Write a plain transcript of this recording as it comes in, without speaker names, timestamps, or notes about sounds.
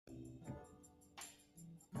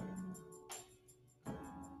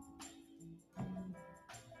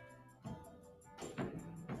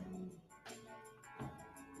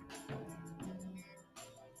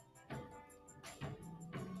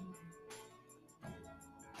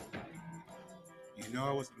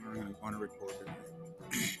I wasn't really going to record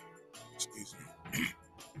tonight. Excuse me.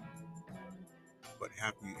 But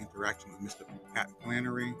having an interaction with Mr. Pat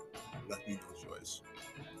Flannery left me no choice.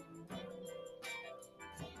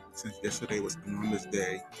 Since yesterday was Columbus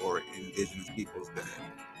Day or Indigenous Peoples Day,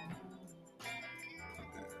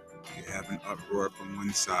 you have an uproar from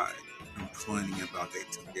one side complaining about they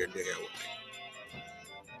took their day away.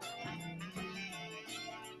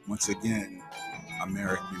 Once again,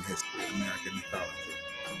 American history, American mythology.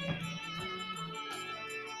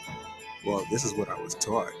 Well, this is what I was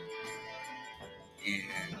taught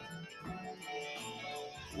and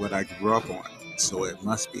what I grew up on, so it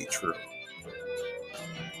must be true.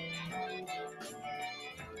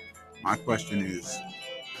 My question is,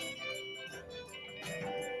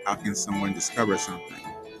 how can someone discover something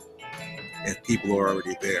if people are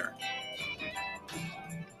already there?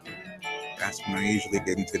 That's when I usually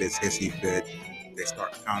get into this hissy fit. They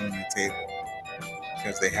start pounding the table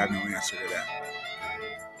because they have no answer to that.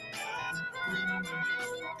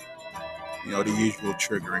 The usual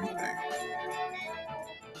triggering thing.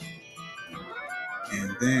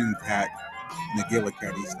 And then Pat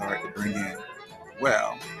McGillicuddy started to bring in,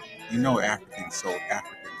 well, Africans sold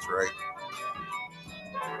Africans, right?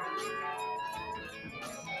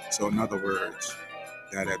 So in other words,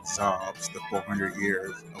 that absolves the 400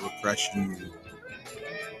 years of oppression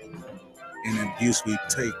and abuse we've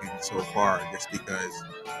taken so far just because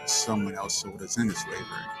someone else sold us into slavery.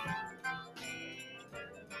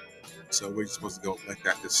 So we're supposed to go let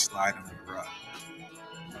that just slide under the rug.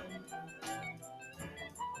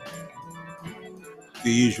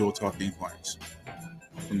 The usual talking points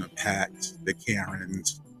from the Pats, the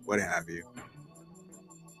Karens, what have you.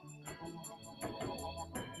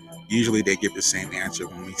 Usually they give the same answer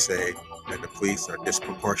when we say that the police are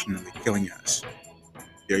disproportionately killing us.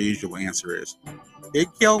 Their usual answer is, they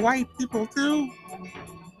kill white people too?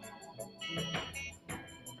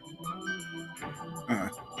 Uh,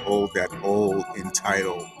 that old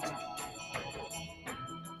entitled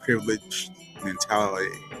privileged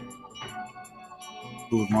mentality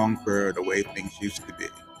who long for the way things used to be.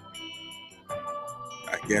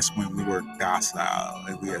 I guess when we were docile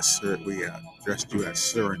and we addressed you as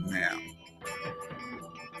sir and ma'am.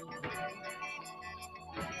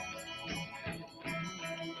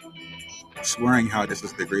 Swearing how this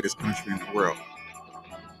is the greatest country in the world,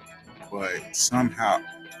 but somehow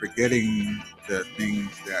forgetting the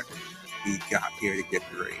things that we got here to get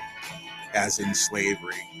great, as in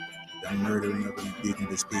slavery, the murdering of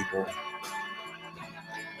indigenous people,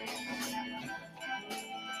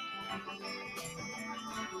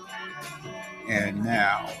 and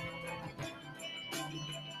now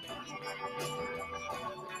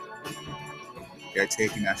they're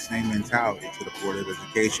taking that same mentality to the Board of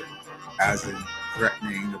Education, as in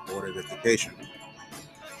threatening the Board of Education.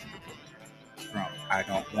 From I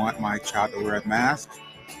don't want my child to wear a mask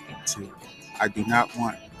to I do not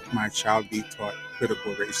want my child to be taught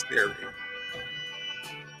critical race theory.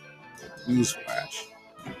 Newsflash.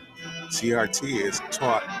 CRT is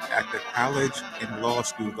taught at the college and law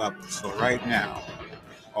school level. So right now,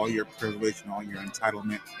 all your privilege and all your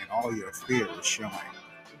entitlement and all your fear is showing.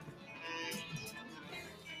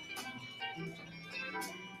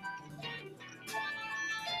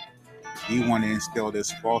 You want to instill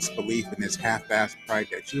this false belief and this half-assed pride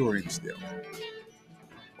that you are instilled,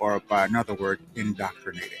 or by another word,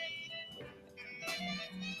 indoctrinated.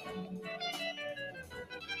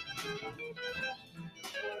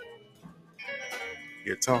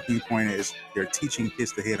 Your talking point is you're teaching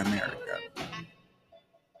kids to hate America.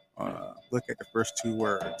 Look at the first two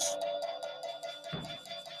words.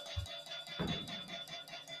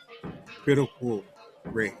 Critical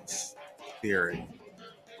race theory.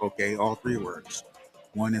 Okay, all three words.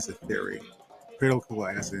 One is a theory. Critical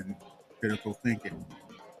as in critical thinking.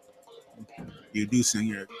 You do send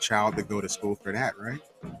your child to go to school for that, right?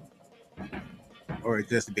 Or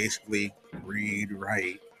just basically read,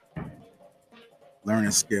 write, learn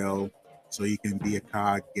a skill so you can be a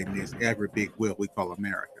cog in this ever big wheel we call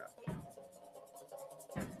America.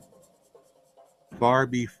 Far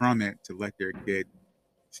be from it to let their kid,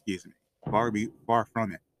 excuse me, far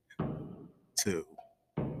from it to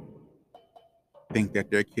think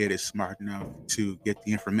that their kid is smart enough to get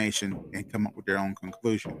the information and come up with their own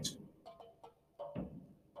conclusions.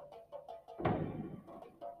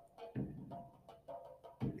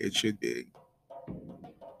 It should be.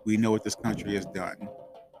 We know what this country has done,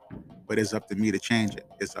 but it's up to me to change it.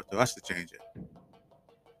 It's up to us to change it.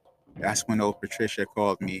 That's when old Patricia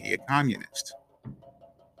called me a communist.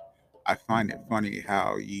 I find it funny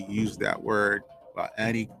how you use that word without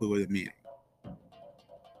any clue of the meaning.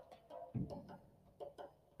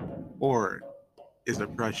 Or is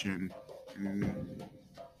oppression and,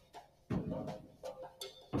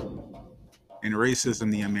 and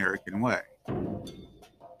racism the American way?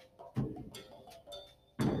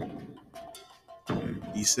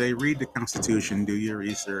 You say read the Constitution, do your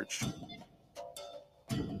research.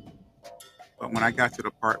 But when I got to the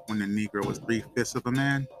part when the Negro was three-fifths of a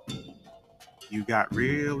man, you got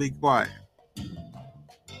really quiet.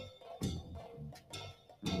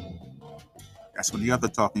 That's when the other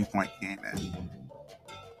talking point came in.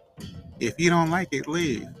 If you don't like it,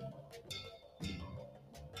 leave.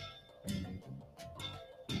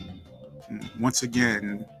 Once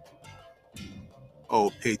again,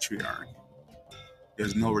 oh, patriarch.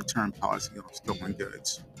 There's no return policy on stolen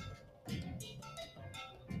goods.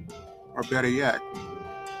 Or better yet,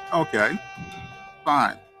 okay,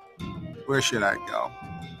 fine. Where should I go?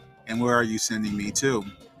 And where are you sending me to?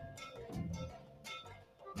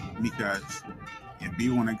 Because if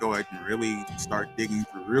you want to go ahead and really start digging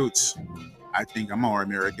through roots, I think I'm more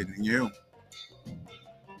American than you.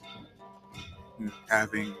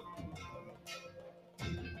 Having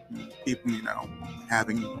people,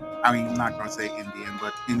 having, I mean, I'm not going to say Indian,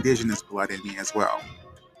 but indigenous blood in me as well.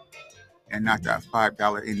 And not that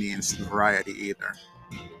 $5 Indian variety either.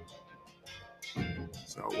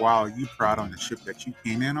 So while you proud on the ship that you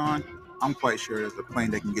came in on, I'm quite sure there's a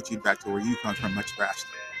plane that can get you back to where you come from much faster.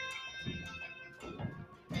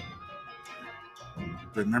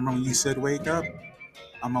 Remember when you said wake up?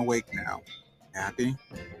 I'm awake now. Happy?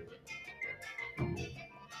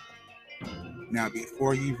 Now,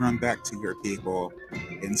 before you run back to your people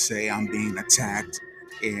and say I'm being attacked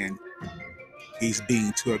and he's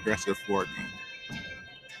being too aggressive for me,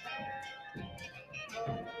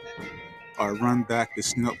 or run back to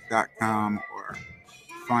Snoop.com or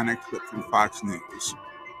find a clip from Fox News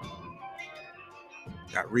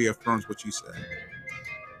that reaffirms what you said.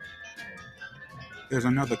 There's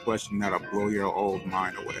another question that'll blow your old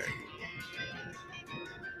mind away.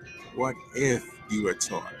 What if you were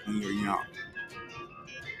taught when you're young?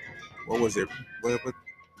 What was it? What,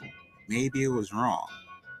 maybe it was wrong.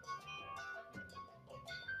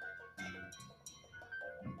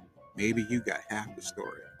 Maybe you got half the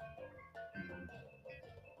story.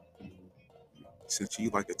 Since you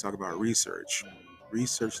like to talk about research,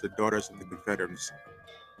 research the Daughters of the Confederacy.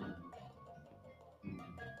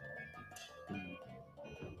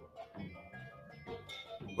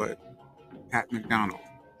 But Pat McDonald,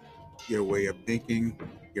 your way of thinking,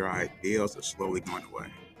 your ideals are slowly going away.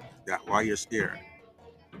 Is that why you're scared?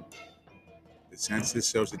 The census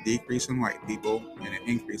shows a decrease in white people and an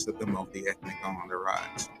increase of the multi-ethnic on the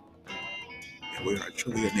rise. And we are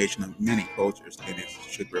truly a nation of many cultures, and it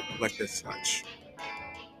should reflect as such.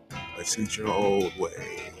 But since you're old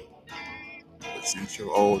way, but since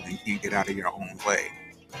you're old and can't get out of your own way,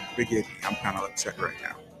 forgive me, I'm kind of upset right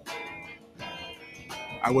now.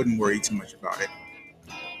 I wouldn't worry too much about it.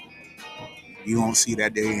 You won't see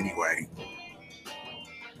that day anyway.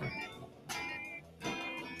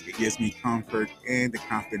 It gives me comfort and the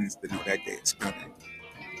confidence to know that day is coming.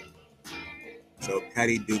 So,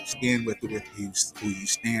 Patty Duke, stand with who you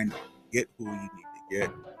stand on. Get who you need to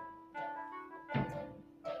get.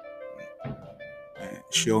 And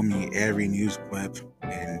show me every news clip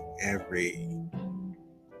and every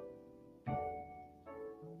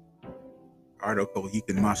article you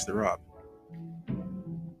can muster up.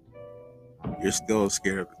 You're still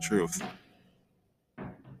scared of the truth.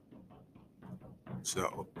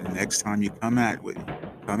 So the next time you come at me,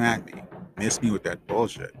 miss me with that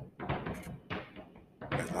bullshit.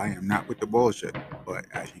 Because I am not with the bullshit. But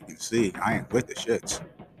as you can see, I am with the shits.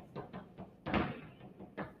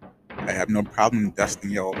 I have no problem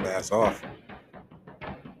dusting your old ass off.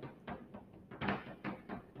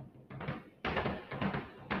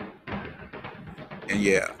 And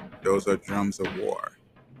yeah, those are drums of war.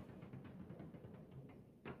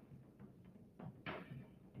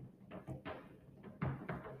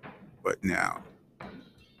 But now,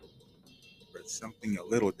 for something a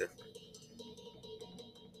little different.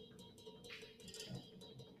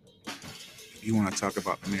 If you want to talk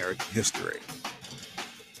about American history,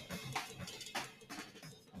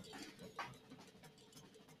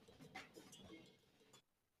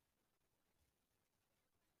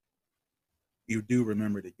 you do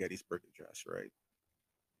remember the Gettysburg Address, right?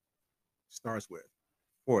 Starts with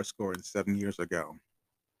 407 years ago.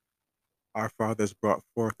 Our fathers brought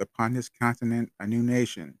forth upon this continent a new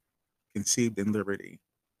nation, conceived in liberty,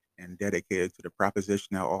 and dedicated to the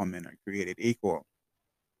proposition that all men are created equal.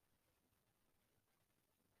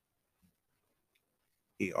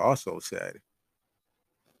 He also said,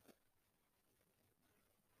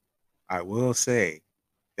 I will say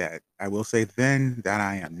that I will say then that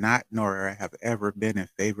I am not nor have ever been in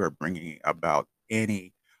favor of bringing about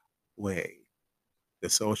any way the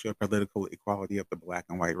social political equality of the black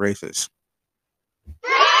and white races.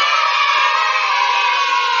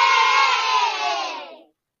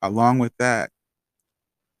 Along with that,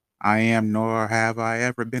 I am nor have I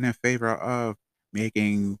ever been in favor of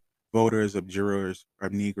making voters of jurors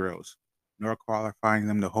of Negroes, nor qualifying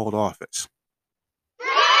them to hold office.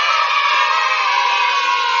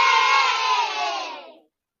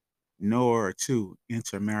 Nor to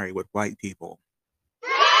intermarry with white people.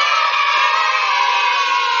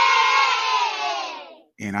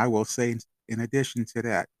 And I will say, in addition to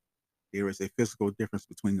that, there is a physical difference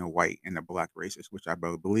between the white and the black races, which I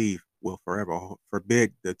believe will forever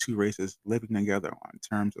forbid the two races living together on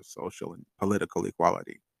terms of social and political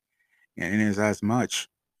equality. And it is as much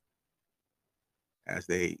as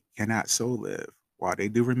they cannot so live, while they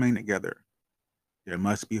do remain together, there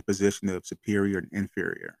must be a position of superior and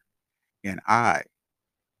inferior. And I,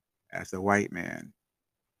 as a white man,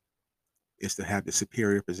 is to have the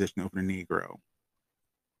superior position over the Negro.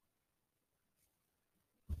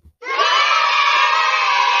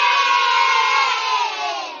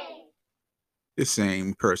 The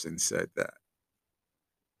same person said that.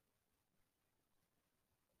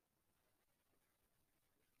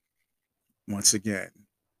 Once again,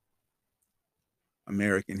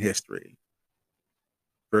 American history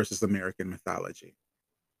versus American mythology.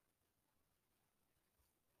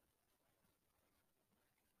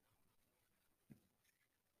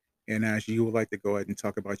 And as you would like to go ahead and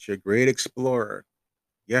talk about your great explorer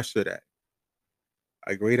yesterday,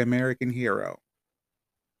 a great American hero,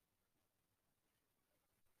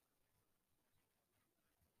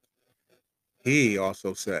 he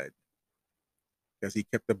also said, because he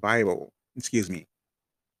kept the Bible, excuse me,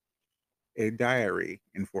 a diary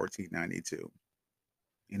in 1492.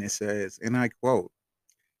 And it says, and I quote,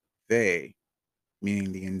 they,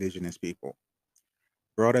 meaning the indigenous people,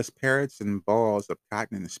 brought us parrots and balls of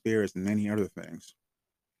cotton and spears and many other things,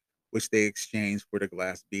 which they exchanged for the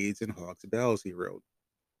glass beads and hawks' bells, he wrote.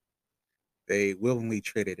 They willingly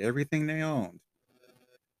traded everything they owned.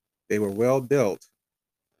 They were well built,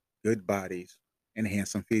 good bodies, and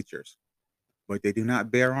handsome features, but they do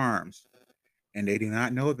not bear arms, and they do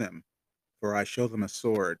not know them, for I showed them a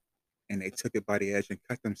sword, and they took it by the edge and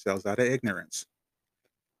cut themselves out of ignorance.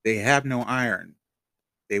 They have no iron.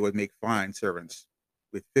 They would make fine servants.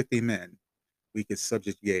 With 50 men, we could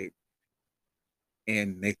subjugate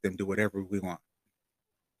and make them do whatever we want.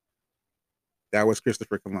 That was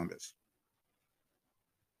Christopher Columbus.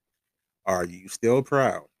 Are you still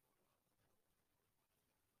proud?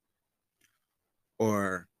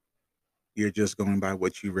 Or you're just going by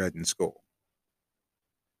what you read in school?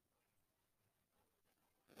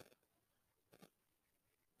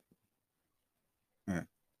 Uh,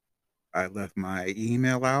 I left my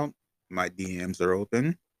email out. My DMs are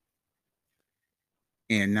open.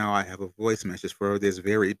 And now I have a voice message for this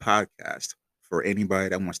very podcast for anybody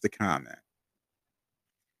that wants to comment.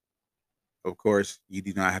 Of course, you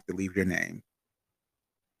do not have to leave your name,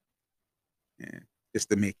 just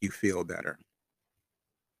to make you feel better.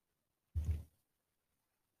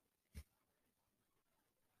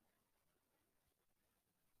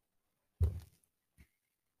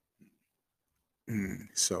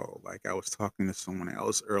 So, like I was talking to someone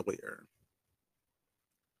else earlier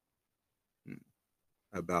mm,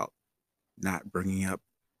 about not bringing up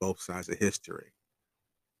both sides of history.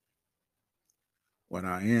 What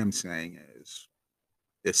I am saying is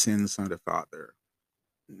the sins of the father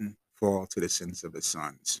fall to the sins of the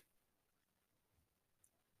sons.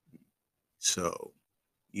 So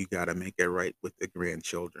you got to make it right with the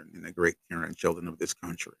grandchildren and the great grandchildren of this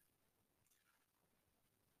country,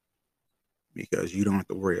 because you don't have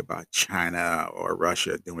to worry about China or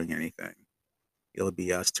Russia doing anything. It'll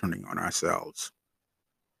be us turning on ourselves.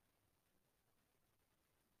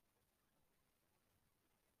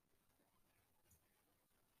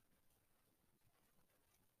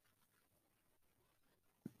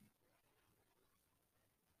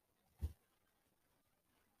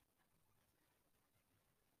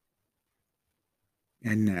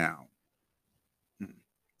 And now, mm,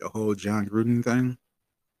 the whole John Gruden thing,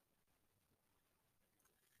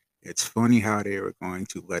 it's funny how they were going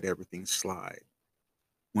to let everything slide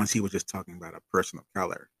once he was just talking about a person of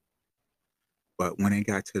color. But when it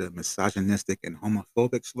got to the misogynistic and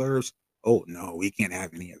homophobic slurs, oh no, we can't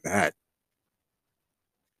have any of that.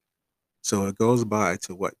 So it goes by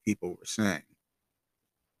to what people were saying.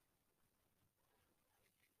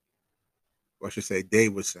 Or I should say,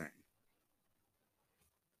 Dave was saying.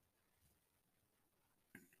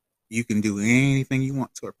 You can do anything you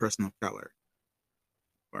want to a person of color.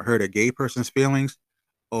 Or hurt a gay person's feelings,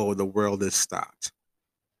 oh, the world is stopped.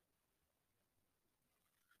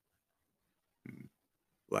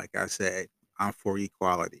 Like I said, I'm for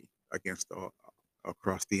equality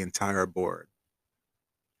across the entire board.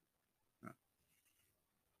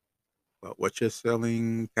 But what you're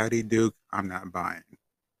selling, Patty Duke, I'm not buying.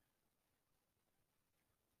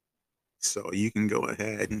 So you can go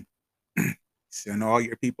ahead and send all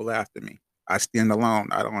your people after me. I stand alone.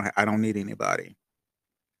 I don't need anybody.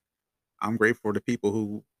 I'm grateful for the people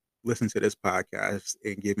who listen to this podcast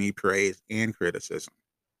and give me praise and criticism.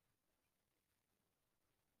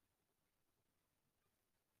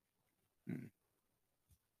 Mm.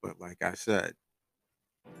 But like I said,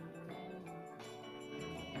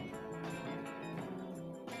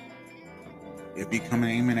 if you come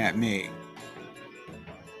aiming at me,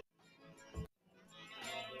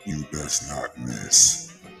 you best not miss.